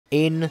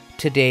In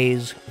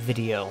today's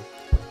video,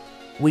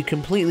 we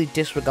completely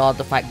disregard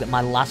the fact that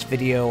my last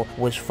video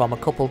was from a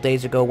couple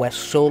days ago where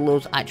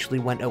solos actually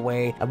went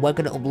away, and we're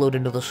going to upload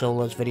another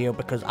solos video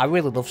because I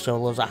really love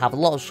solos. I have a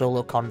lot of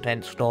solo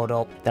content stored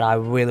up that I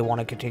really want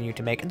to continue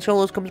to make, and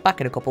solos comes back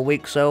in a couple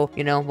weeks, so,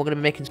 you know, we're going to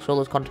be making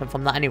solos content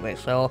from that anyway,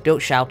 so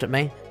don't shout at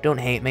me, don't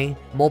hate me,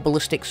 more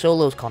Ballistic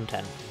solos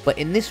content. But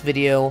in this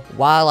video,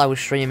 while I was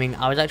streaming,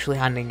 I was actually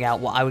handing out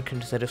what I would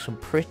consider some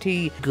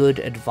pretty good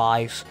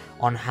advice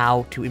on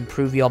how to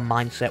improve your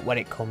mindset when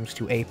it comes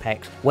to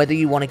Apex. Whether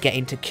you want to get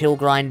into kill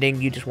grinding,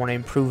 you just want to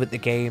improve at the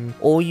game,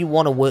 or you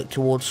want to work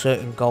towards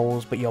certain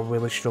goals but you're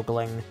really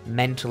struggling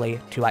mentally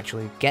to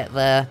actually get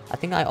there, I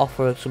think I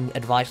offer some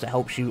advice that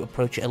helps you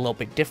approach it a little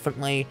bit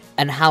differently,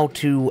 and how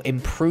to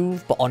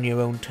improve but on your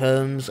own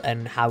terms,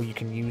 and how you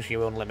can use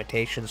your own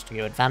limitations to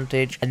your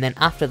advantage. And then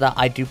after that,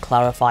 I do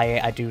clarify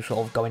it, I do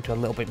sort of go into a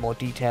little bit more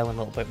detail in a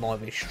little bit more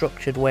of a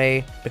structured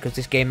way, because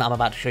this game that I'm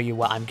about to show you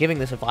where I'm giving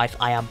this advice,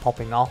 I am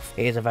popping off.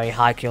 It is a very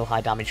high kill,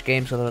 high damage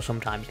game, so there are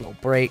sometimes little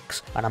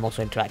breaks, and I'm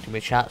also interacting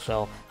with chat,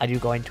 so I do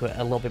go into it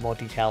a little bit more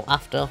detail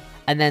after.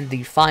 And then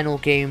the final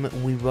game,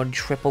 we run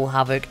triple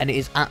havoc, and it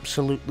is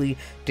absolutely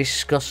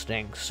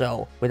disgusting.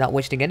 So without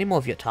wasting any more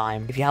of your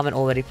time, if you haven't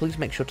already, please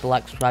make sure to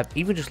like, subscribe,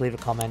 even just leave a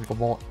comment for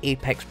more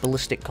Apex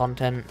Ballistic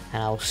content,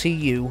 and I'll see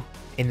you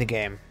in the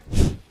game.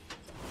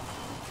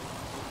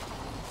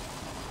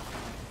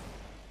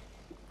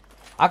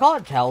 I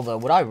can't tell though,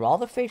 would I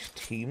rather face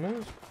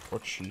teamers or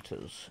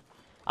cheaters?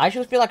 I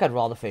just feel like I'd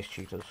rather face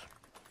cheaters.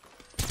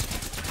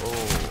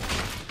 Oh.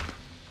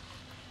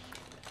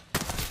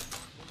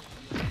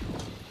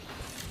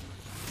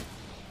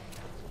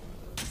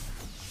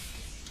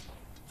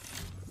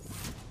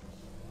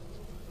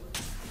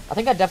 I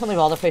think I'd definitely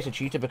rather face a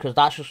cheater because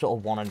that's just sort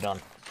of one and done.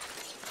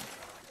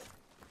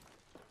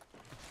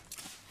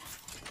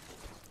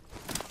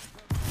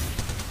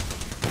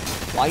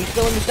 Why are you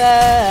still in the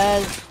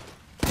stairs?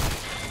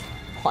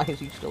 Why is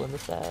he still in the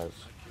stairs?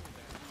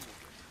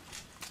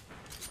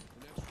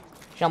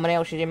 Someone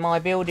else is in my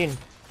building.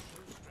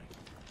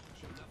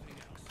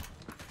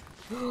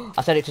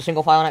 I said it's a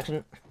single file on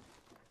accident.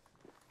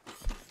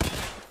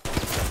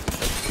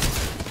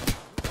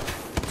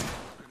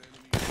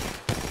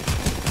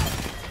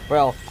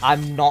 Bro,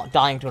 I'm not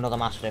dying to another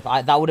Mastiff.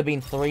 That would have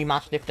been 3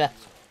 Mastiff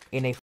deaths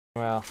in a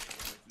row.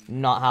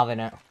 Not having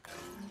it.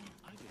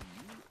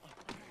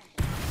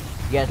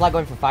 Yeah, it's like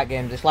going for fight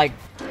games. It's like,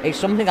 it's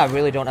something I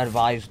really don't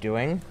advise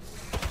doing.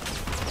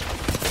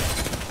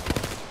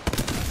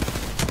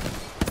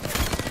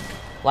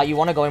 Like, you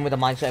want to go in with the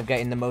mindset of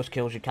getting the most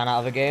kills you can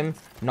out of a game,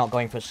 not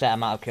going for a set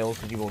amount of kills,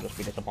 because you will just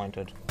be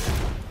disappointed.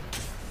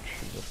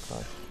 Jesus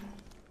Christ.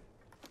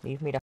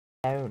 Leave me the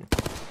alone.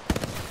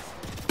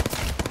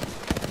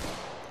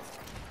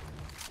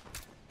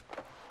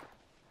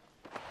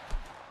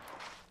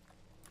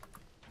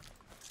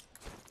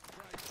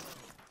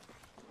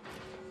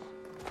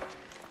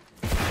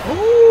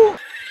 Ooh!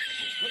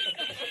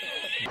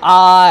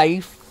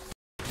 I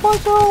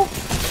myself.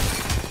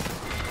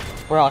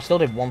 Bro, I still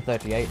did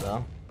 138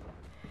 though.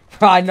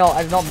 I'm not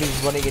me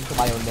running into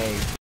my own name.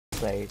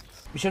 It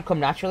should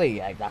come naturally,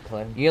 yeah,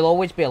 exactly. You'll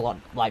always be a lot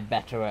like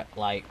better at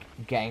like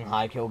getting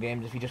high kill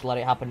games if you just let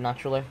it happen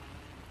naturally.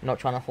 Not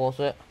trying to force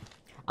it.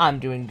 I'm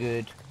doing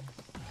good.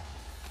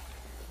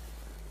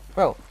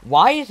 Bro,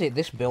 why is it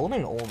this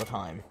building all the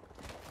time?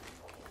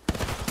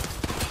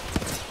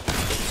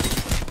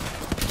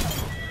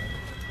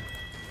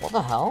 What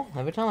the hell?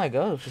 Every time I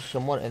go, there's just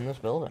someone in this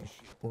building.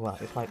 Ooh,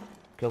 it's like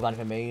kill gun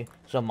for me.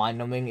 So mind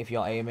numbing if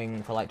you're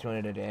aiming for like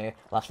 200 a day.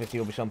 Last 50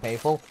 will be so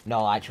painful.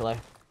 No, actually.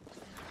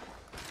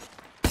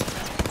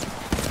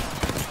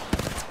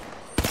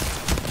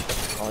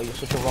 Oh, you're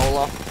such a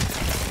roller.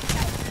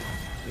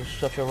 You're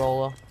such a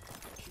roller.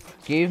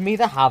 Give me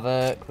the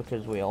havoc,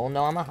 because we all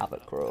know I'm a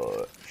havoc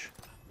crutch.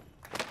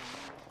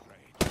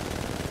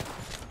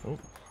 Ooh.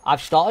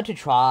 I've started to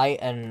try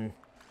and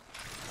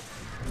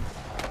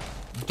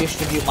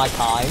distribute my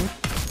time.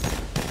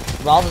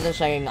 Rather than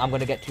saying I'm going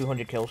to get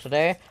 200 kills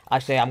today, I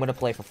say I'm going to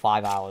play for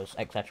 5 hours,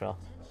 etc.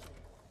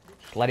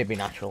 Just let it be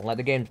natural. Let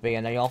the games be,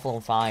 and then you'll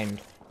often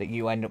find that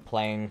you end up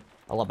playing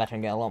a lot better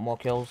and get a lot more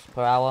kills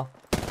per hour.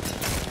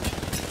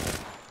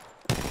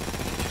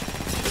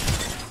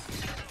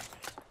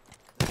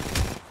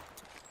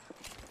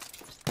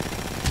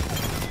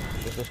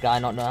 Does this guy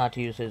not know how to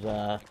use his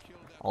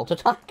alt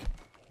attack?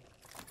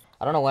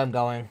 I don't know where I'm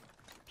going.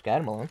 I'm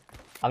scared, man.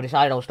 I've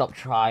decided I'll stop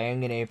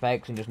trying in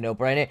Apex and just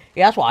no-brain it.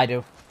 Yeah, that's what I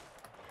do.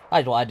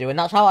 That is what I do, and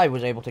that's how I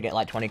was able to get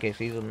like 20k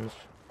seasons.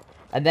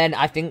 And then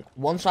I think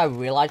once I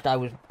realized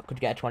could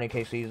get a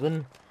 20k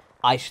season,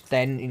 I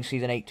then in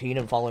season 18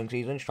 and following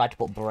seasons tried to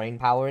put brain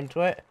power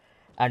into it,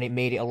 and it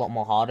made it a lot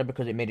more harder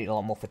because it made it a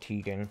lot more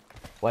fatiguing.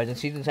 Whereas in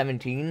season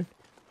 17,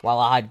 while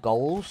I had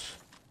goals,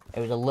 it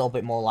was a little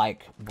bit more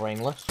like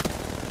brainless.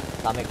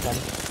 If that makes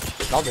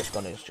sense. God, this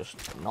gun is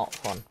just not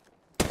fun.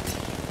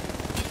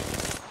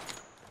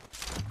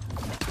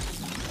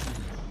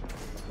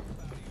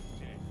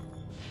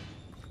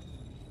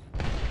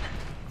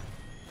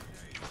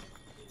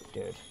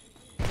 Dude.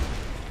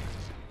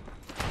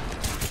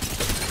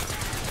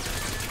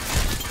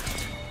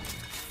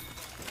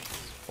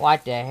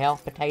 What the hell,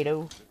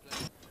 potato?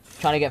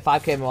 Trying to get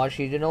 5k Mirage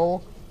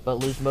seasonal, but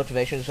lose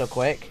motivation so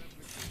quick.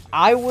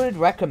 I would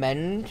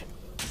recommend,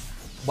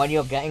 when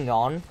you're getting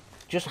on,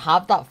 just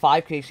have that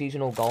 5k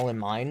seasonal goal in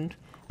mind,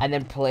 and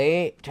then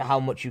play to how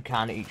much you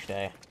can each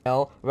day. You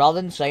know,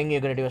 rather than saying you're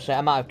going to do a set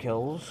amount of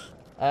kills,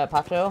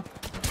 Pato,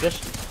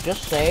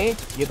 just say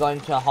you're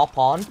going to hop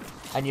on,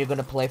 and you're going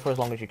to play for as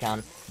long as you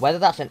can. Whether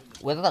that's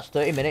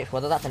 30 minutes,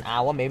 whether that's an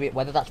hour, maybe,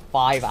 whether that's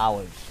 5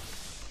 hours.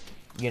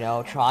 You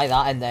know, try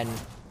that, and then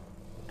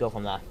go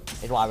from there,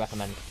 is what I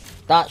recommend.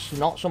 That's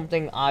not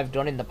something I've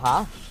done in the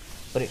past,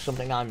 but it's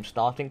something I'm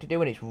starting to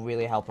do, and it's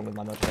really helping with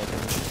my motivation.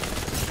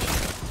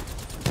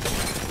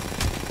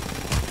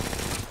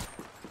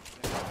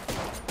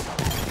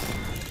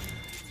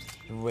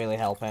 It's really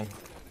helping.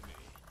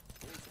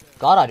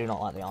 God, I do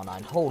not like the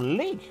R9.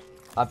 Holy!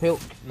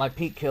 My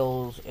peak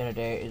kills in a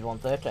day is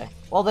 130.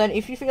 Well then,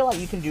 if you feel like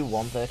you can do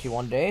 130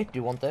 one day,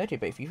 do 130.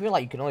 But if you feel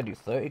like you can only do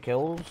 30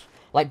 kills,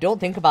 like, don't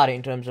think about it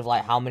in terms of,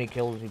 like, how many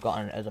kills you've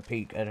gotten as a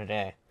peak in a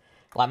day.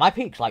 Like, my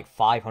peak's, like,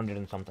 500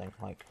 and something,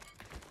 like.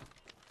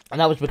 And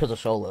that was because of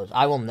solos.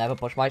 I will never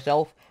push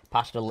myself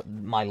past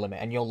my limit,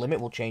 and your limit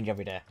will change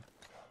every day.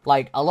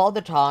 Like, a lot of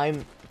the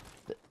time,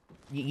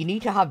 you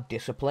need to have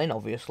discipline,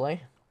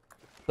 obviously.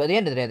 But at the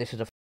end of the day, this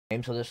is a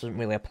game, so this doesn't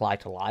really apply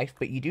to life.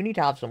 But you do need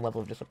to have some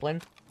level of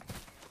discipline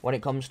when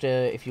it comes to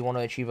if you want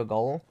to achieve a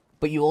goal.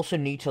 But you also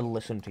need to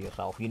listen to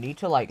yourself. You need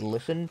to, like,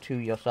 listen to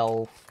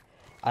yourself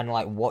and,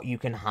 like, what you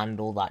can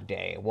handle that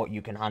day, what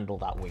you can handle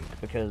that week.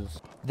 Because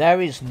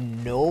there is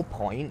no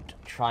point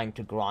trying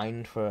to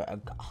grind for a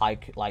high,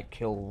 like,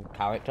 kill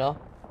character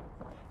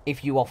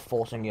if you are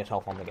forcing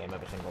yourself on the game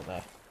every single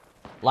day.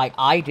 Like,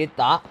 I did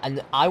that,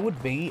 and I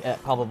would be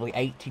at probably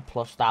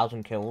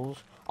 80,000+ kills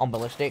on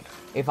Ballistic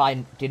if I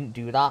didn't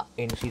do that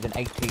in Season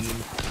 18.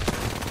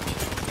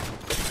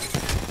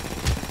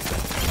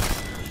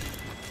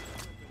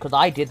 Because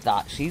I did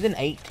that. Season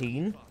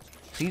 18...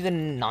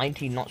 Season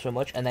 19, not so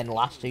much, and then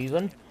last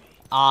season,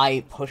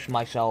 I pushed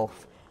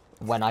myself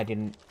when I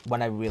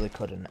really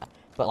couldn't.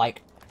 But,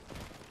 like,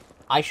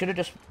 I should have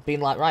just been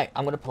like, right,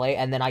 I'm going to play,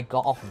 and then I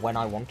got off when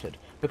I wanted.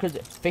 Because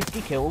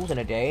 50 kills in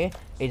a day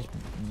is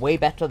way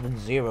better than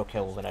 0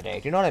 kills in a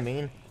day. Do you know what I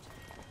mean?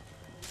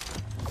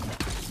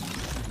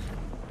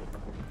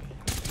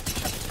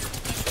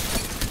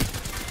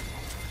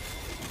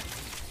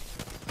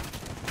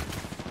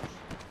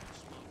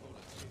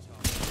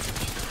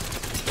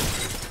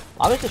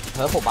 I was just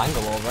purple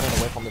Bangalore running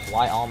away from this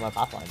white armor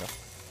Pathfinder.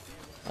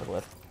 That's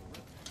weird.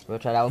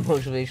 Rowtide our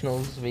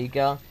motivational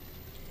speaker.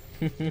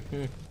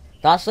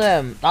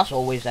 That's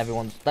always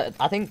everyone's.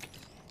 I think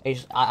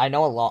I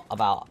know a lot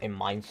about in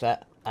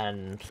mindset,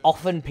 and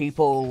often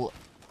people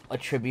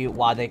attribute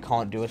why they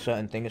can't do a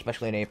certain thing,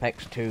 especially in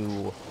Apex,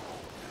 to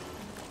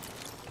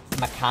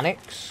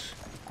mechanics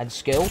and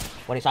skill,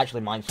 when it's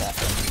actually mindset.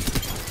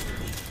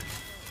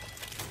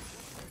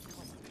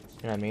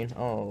 You know what I mean?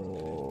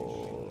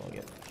 Oh,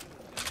 yeah.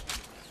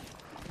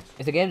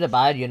 If the games are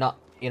bad, you're not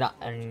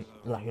having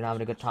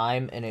a good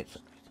time, and it's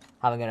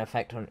having an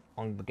effect on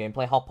the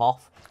gameplay, hop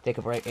off, take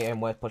a break, it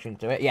ain't worth pushing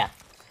through it. Yeah,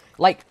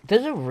 like,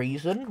 there's a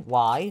reason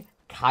why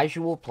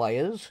casual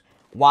players,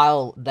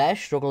 while they're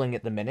struggling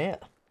at the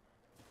minute,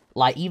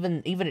 like,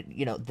 even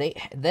you know,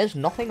 there's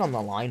nothing on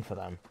the line for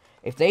them.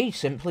 If they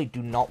simply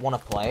do not want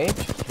to play,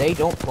 they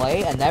don't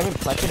play, and their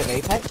impression of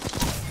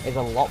Apex is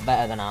a lot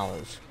better than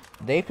ours.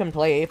 They can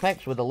play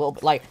Apex with a little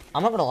bit, like,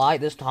 I'm not gonna lie,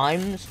 there's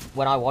times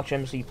when I watch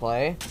MC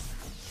play,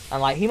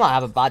 and, like, he might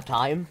have a bad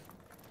time,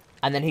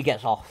 and then he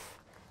gets off,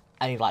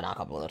 and he's like, nah, I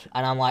can't believe it.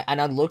 And I'm like,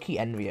 and I low-key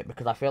envy it,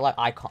 because I feel like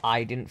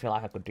I didn't feel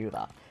like I could do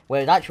that.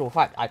 Whereas, actual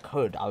fact, I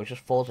could. I was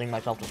just forcing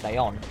myself to stay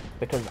on,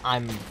 because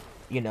I'm,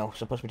 you know,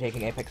 supposed to be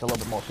taking Apex a little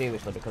bit more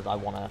seriously, because I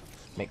want to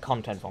make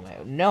content from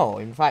it. No,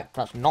 in fact,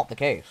 that's not the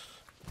case.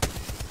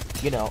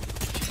 You know,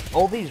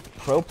 all these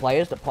pro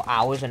players that put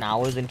hours and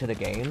hours into the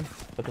game,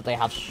 because they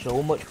have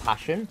so much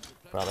passion.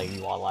 Brother,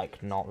 you are,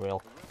 like, not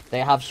real. They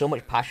have so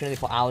much passion, and they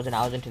put hours and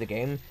hours into the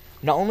game.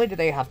 Not only do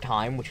they have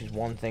time, which is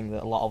one thing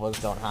that a lot of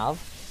us don't have,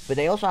 but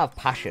they also have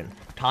passion.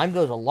 Time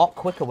goes a lot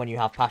quicker when you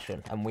have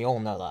passion, and we all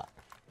know that.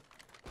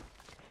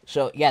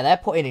 So, yeah, they're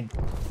putting in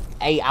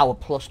 8-hour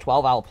plus,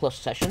 12-hour plus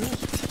sessions,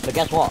 but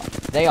guess what?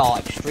 They are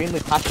extremely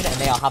passionate,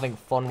 and they are having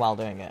fun while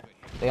doing it.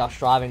 They are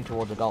striving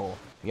towards a goal.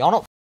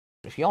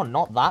 If you're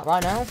not that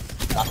right now,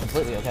 that's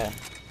completely okay.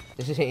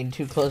 This is hitting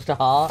too close to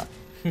heart.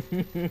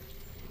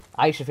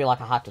 I used to feel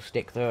like I had to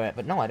stick through it,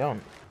 but no, I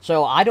don't.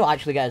 So I don't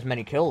actually get as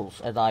many kills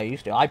as I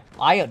used to. I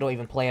don't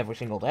even play every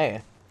single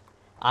day,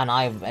 and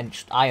I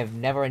have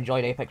never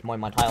enjoyed Apex more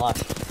in my entire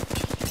life.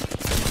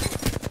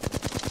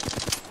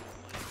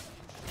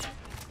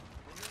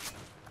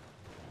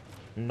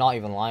 Not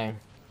even lying.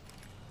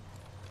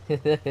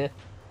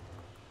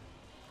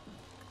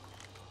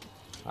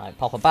 Alright,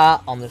 pop a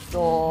bat on this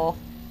door.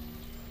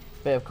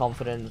 Bit of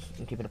confidence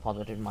and keeping a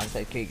positive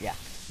mindset. Yeah.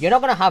 You're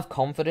not gonna have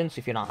confidence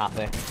if you're not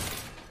happy.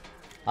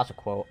 That's a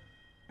quote.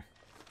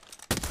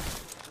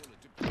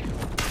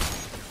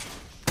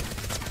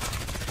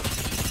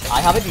 I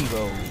have a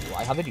Devo.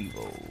 I have a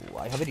Devo.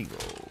 I have a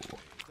Devo.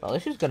 Well,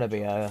 this is gonna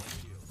be a...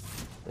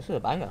 This is a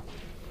banger.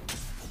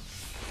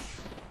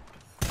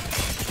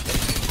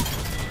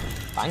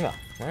 Banger.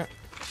 Yeah.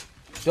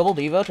 Double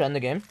Devo to end the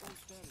game.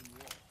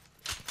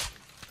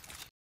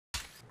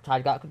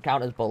 Tide Gap could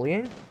count as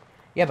bullying.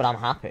 Yeah, but I'm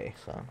happy,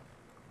 so...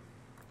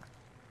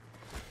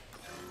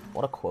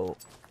 What a quote.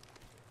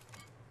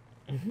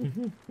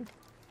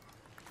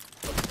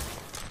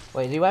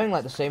 Wait, is he wearing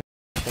like the same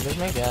thing as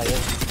me? Yeah, he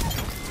is.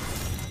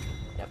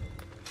 Yep.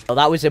 Oh,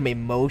 that was some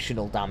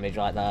emotional damage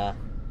right there.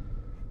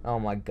 Oh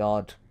my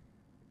god.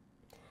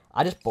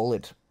 I just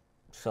bullied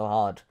so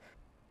hard.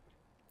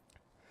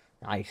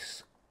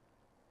 Nice.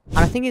 And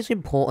I think it's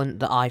important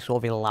that I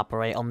sort of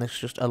elaborate on this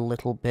just a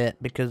little bit,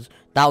 because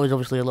that was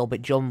obviously a little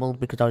bit jumbled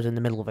because I was in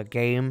the middle of a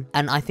game.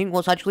 And I think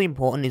what's actually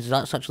important is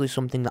that's actually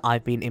something that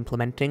I've been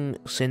implementing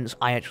since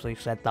I actually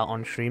said that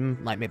on stream,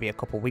 like maybe a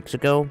couple weeks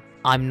ago.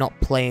 I'm not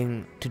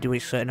playing to do a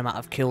certain amount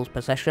of kills per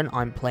session,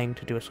 I'm playing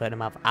to do a certain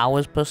amount of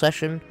hours per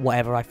session,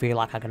 whatever I feel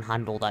like I can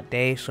handle that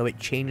day, so it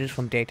changes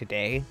from day to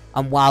day.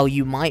 And while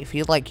you might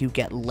feel like you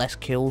get less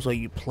kills or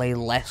you play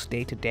less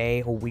day to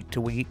day or week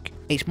to week,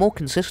 it's more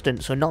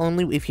consistent. So not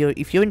only if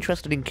you're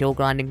interested in kill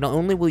grinding, not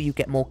only will you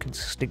get more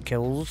consistent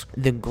kills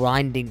than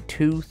grinding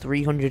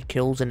 200-300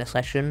 kills in a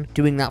session,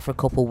 doing that for a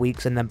couple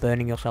weeks and then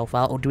burning yourself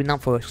out, or doing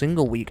that for a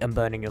single week and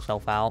burning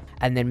yourself out,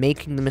 and then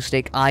making the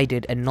mistake I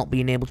did and not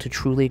being able to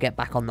truly get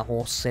back on the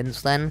horse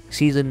since then.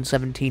 Season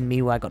 17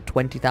 me, where I got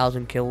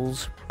 20,000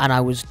 kills, and I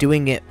was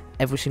doing it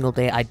every single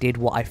day. I did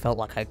what I felt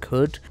like I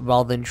could,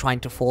 rather than trying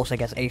to force, I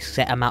guess, a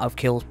set amount of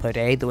kills per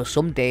day. There were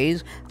some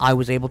days I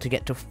was able to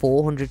get to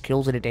 400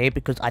 kills in a day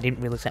because I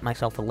didn't really set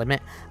myself a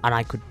limit, and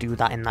I could do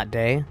that in that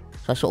day.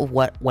 So I sort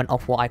of went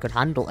off what I could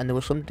handle, and there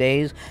were some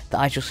days that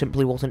I just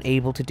simply wasn't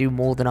able to do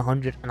more than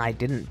 100, and I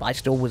didn't, but I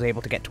still was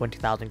able to get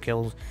 20,000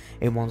 kills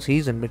in one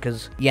season,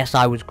 because yes,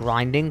 I was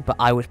grinding, but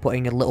I was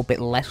putting a little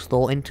bit less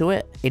thought into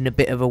it, in a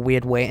bit of a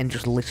weird way, and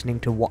just listening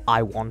to what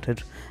I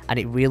wanted, and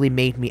it really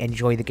made me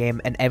enjoy the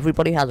game. And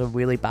everybody has a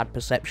really bad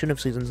perception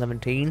of Season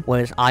 17,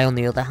 whereas I, on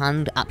the other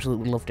hand,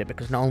 absolutely loved it,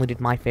 because not only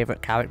did my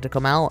favourite character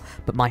come out,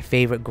 but my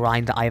favourite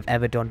grind that I have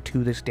ever done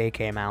to this day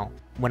came out.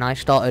 When I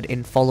started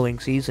in following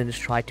seasons,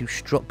 try to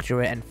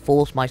structure it and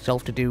force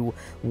myself to do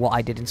what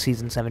I did in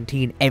Season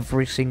 17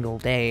 every single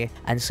day,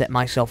 and set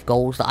myself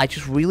goals that I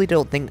just really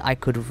don't think I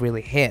could have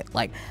really hit.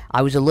 Like,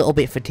 I was a little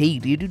bit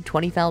fatigued. You do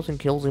 20,000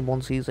 kills in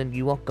one season,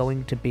 you are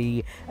going to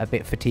be a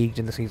bit fatigued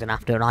in the season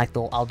after, and I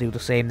thought I'll do the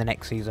same the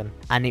next season.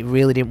 And it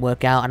really didn't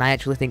work out, and I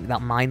actually think that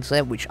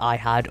mindset, which I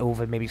had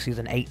over maybe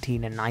Season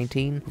 18 and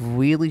 19,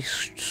 really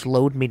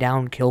slowed me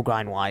down kill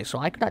grind wise, so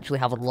I could actually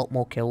have a lot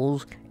more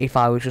kills if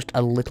I was just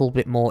a little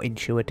bit more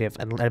intuitive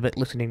and a bit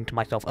listening to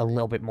myself a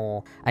little bit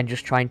more, and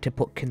just trying to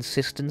put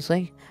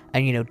consistency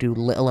and, you know, do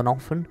little and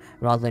often,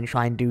 rather than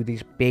try and do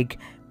these big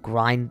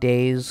grind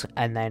days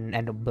and then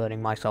end up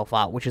burning myself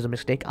out, which is a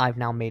mistake I've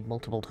now made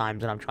multiple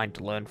times and I'm trying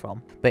to learn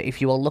from. But if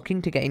you are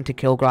looking to get into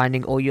kill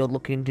grinding, or you're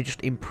looking to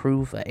just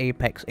improve at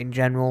Apex in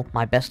general,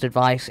 my best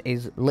advice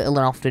is little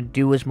and often,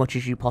 do as much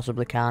as you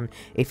possibly can.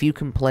 If you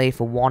can play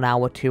for 1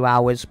 hour, 2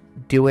 hours,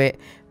 do it.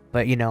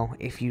 But, you know,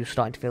 if you're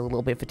starting to feel a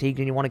little bit fatigued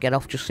and you want to get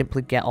off, just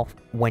simply get off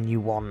when you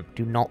want.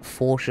 Do not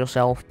force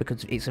yourself,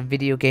 because it's a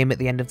video game at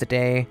the end of the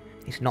day.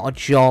 It's not a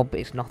job,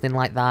 it's nothing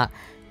like that.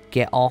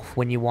 Get off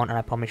when you want, and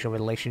I promise your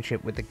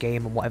relationship with the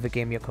game and whatever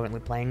game you're currently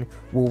playing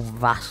will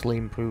vastly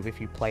improve if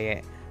you play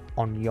it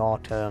on your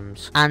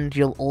terms. And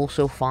you'll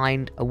also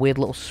find a weird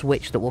little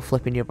switch that will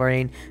flip in your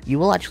brain. You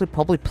will actually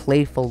probably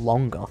play for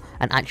longer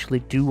and actually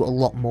do a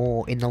lot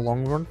more in the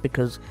long run,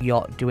 because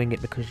you're doing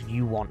it because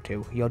you want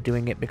to. You're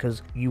doing it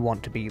because you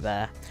want to be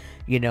there.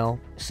 You know,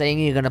 saying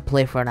you're going to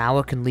play for an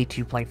hour can lead to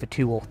you playing for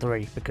 2 or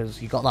 3,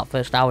 because you got that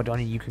first hour done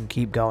and you can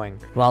keep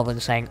going. Rather than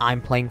saying,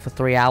 I'm playing for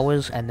 3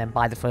 hours, and then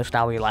by the first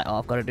hour you're like, oh,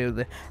 I've got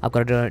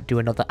to do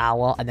another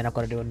hour, and then I've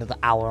got to do another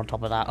hour on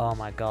top of that. Oh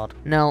my god.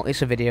 No,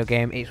 it's a video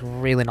game. It's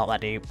really not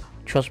that deep.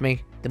 Trust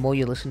me, the more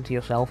you listen to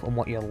yourself and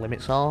what your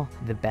limits are,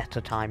 the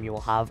better time you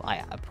will have,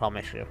 I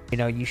promise you. You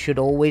know, you should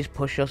always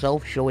push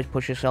yourself. You should always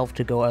push yourself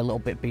to go a little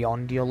bit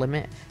beyond your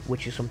limit,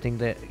 which is something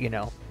that, you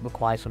know,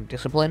 requires some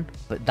discipline,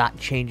 but that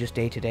changes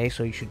day to day,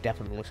 so you should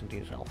definitely listen to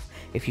yourself.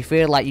 If you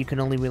feel like you can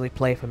only really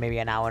play for maybe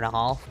an hour and a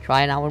half,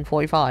 try an hour and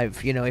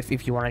 45, you know,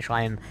 if you want to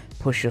try and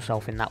push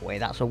yourself in that way.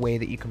 That's a way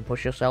that you can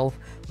push yourself,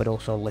 but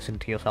also listen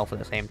to yourself at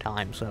the same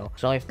time. So,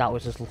 sorry if that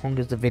was as long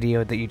as the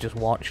video that you just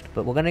watched,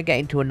 but we're going to get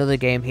into another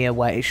game here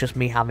where it's just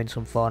me having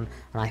some fun,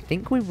 and I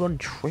think we run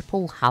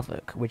triple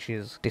havoc, which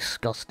is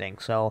disgusting,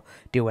 so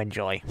do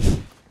enjoy.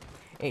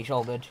 It's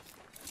all good.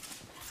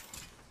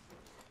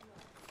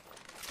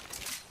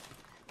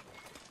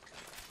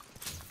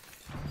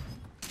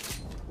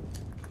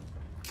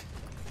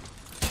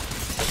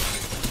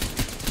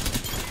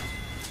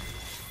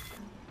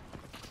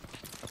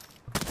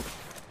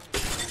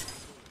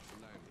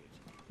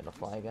 Gonna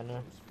fly again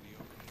now.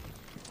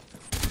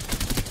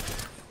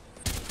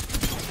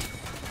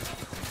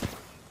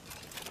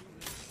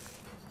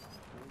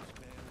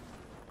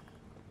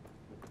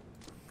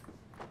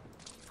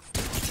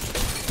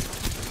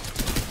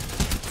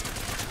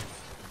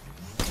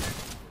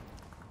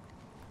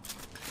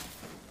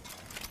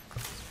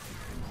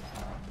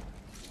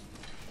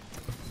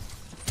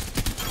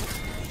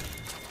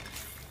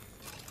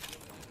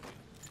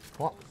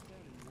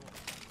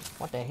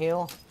 What the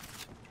hell?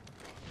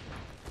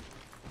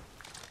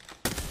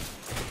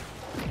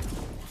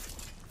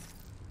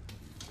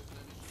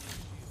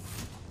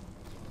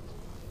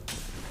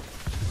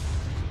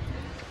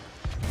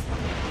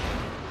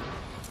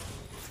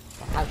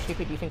 How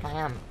stupid do you think I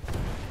am?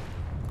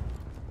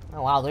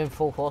 Oh wow, they're in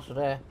full force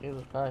today.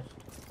 Jesus Christ.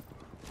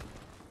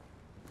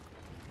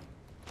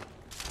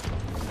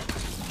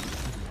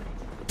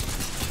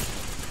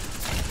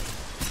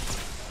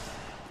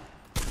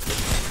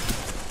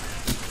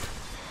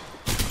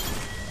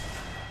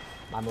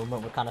 My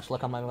movement was kind of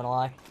slick, I'm not even gonna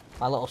lie.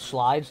 My little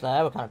slides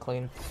there were kind of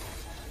clean.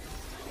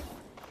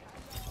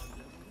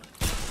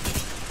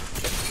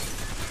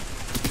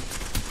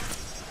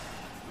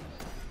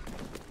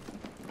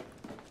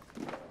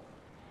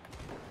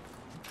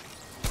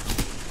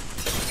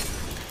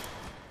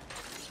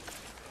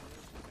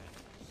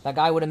 That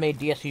guy would have made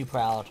DSU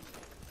proud.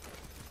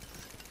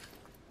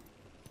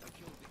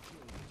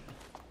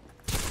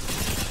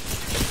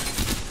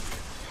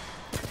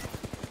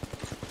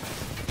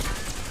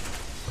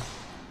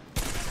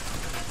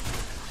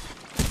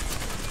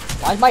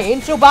 Why is my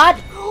aim so bad?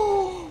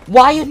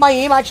 Why is my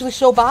aim actually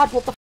so bad?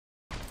 What the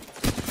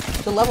f?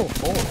 It's a level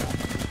 4.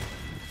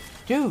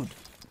 Dude,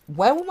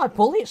 where were my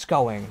bullets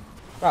going?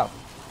 Bro.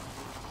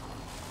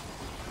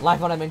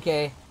 Life on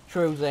MK.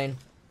 True, Zane.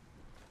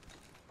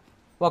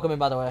 Welcome in,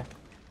 by the way.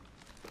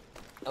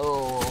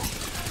 Oh.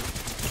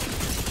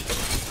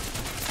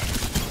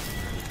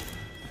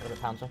 What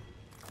a pouncer.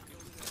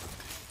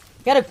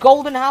 Get a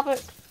golden havoc.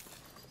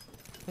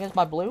 Here's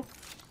my blue.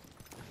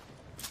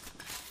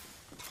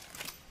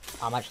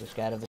 I'm actually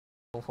scared of this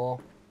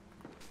fall.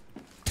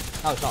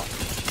 No, it's not.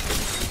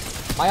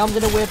 My arm's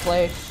in a weird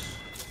place.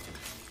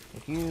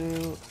 If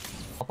you...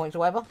 points or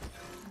whatever.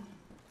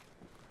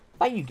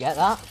 Bet you get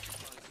that.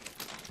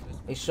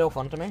 It's so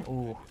fun to me.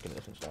 Ooh, give me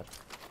this instead.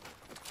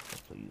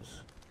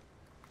 Please.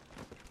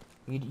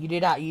 You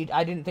did that.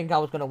 I didn't think I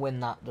was gonna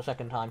win that the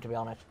second time, to be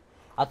honest.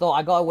 I thought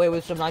I got away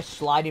with some nice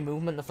sliding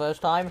movement the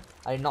first time.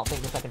 I did not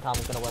think the second time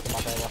was gonna work in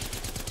my favor.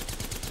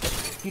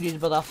 GG's,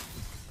 brother.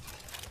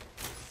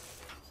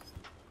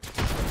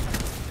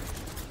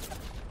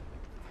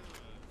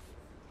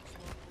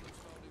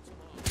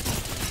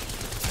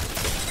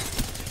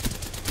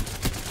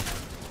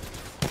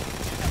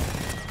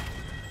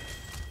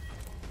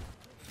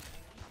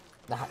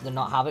 The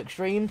not Havoc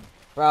stream?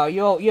 Bro,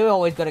 you're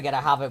always gonna get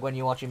a Havoc when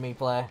you're watching me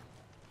play.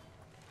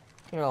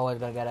 You're always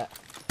gonna get it.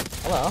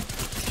 Hello.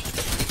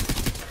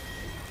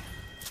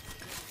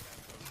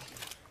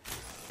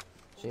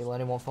 See,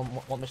 learning one from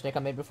what mistake I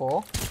made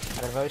before. I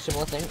had a very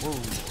similar thing.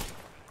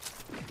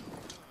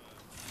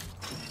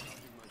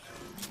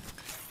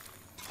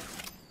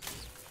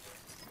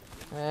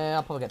 Ooh.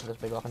 I'll probably get to this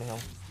big rock anyhow.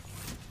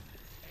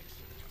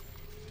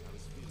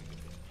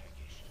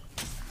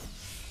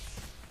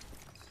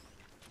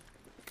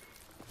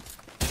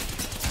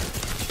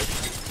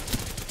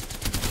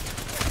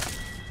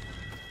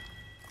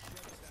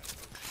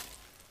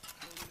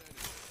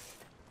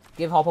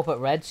 Give hop up at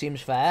red seems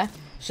fair.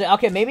 So,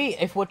 okay, maybe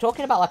if we're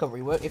talking about like a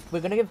rework, if we're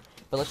gonna give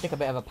Ballistic a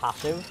bit of a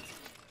passive,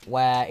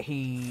 where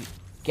he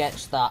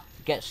gets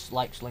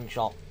like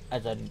slingshot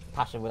as a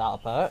passive without a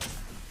perk,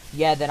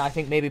 yeah, then I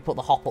think maybe put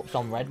the hop ups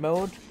on red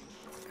mode.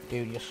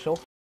 Dude, you're so.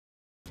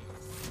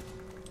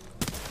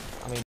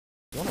 I mean,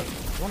 you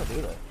wanna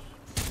do this?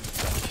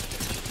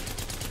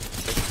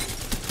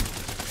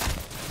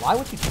 Why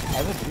would you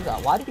ever do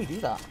that? Why did he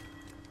do that?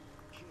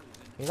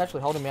 He's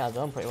actually holding me out of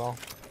zone pretty well.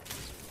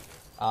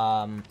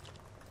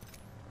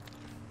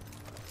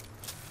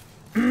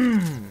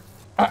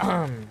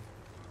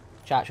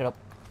 Chat, shut up.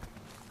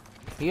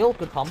 Heal,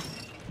 good comp.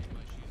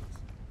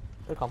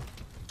 Good comp.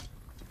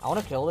 I want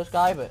to kill this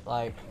guy, but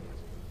like...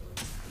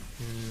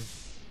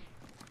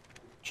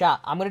 Chat,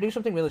 I'm gonna do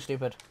something really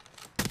stupid.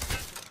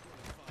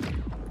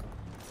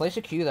 Place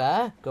a Q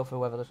there, go for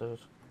whoever this is.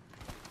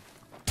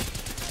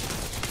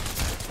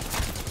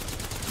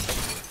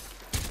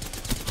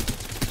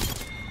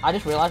 I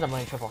just realized I'm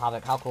running triple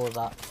havoc, how cool is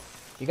that?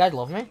 You guys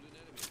love me?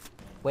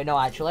 Wait, no,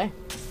 actually.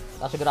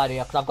 That's a good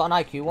idea, because I've got an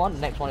IQ one,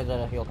 the next one is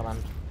a heal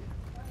command.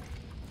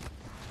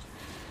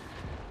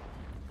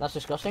 That's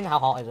disgusting. How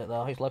hot is it,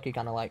 though? He's lucky,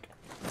 kind of like...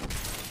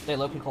 They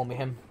lucky call me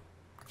him.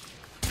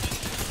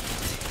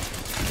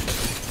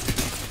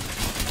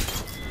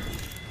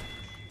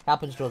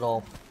 Happens to us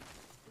all.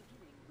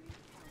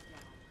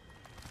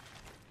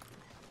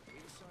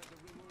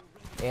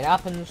 It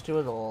happens to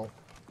us all.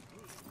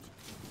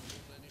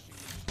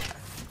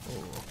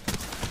 Ooh.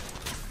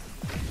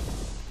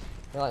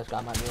 I feel like this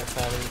guy might be a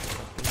fairly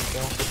easy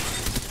kill.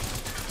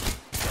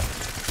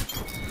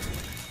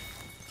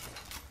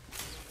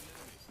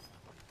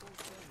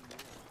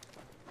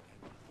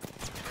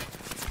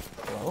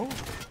 Hello?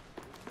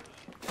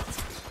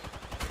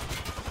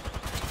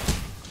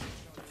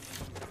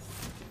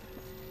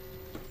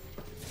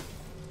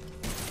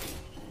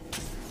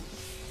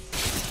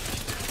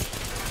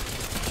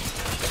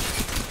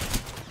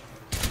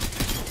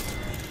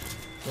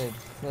 Dude,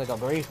 really got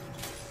brief.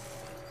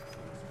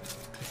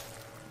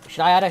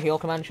 Should I add a heal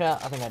command,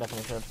 chat? I think I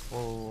definitely should.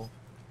 Ooh.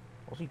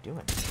 What's he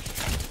doing?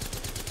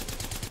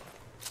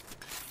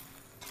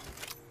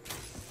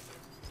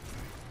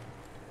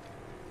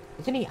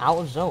 Isn't he out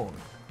of zone?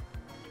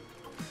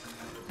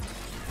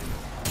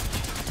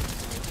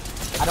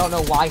 I don't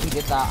know why he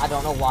did that. I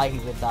don't know why he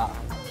did that.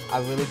 I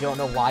really don't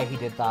know why he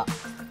did that.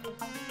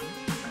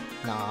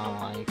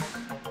 Nice.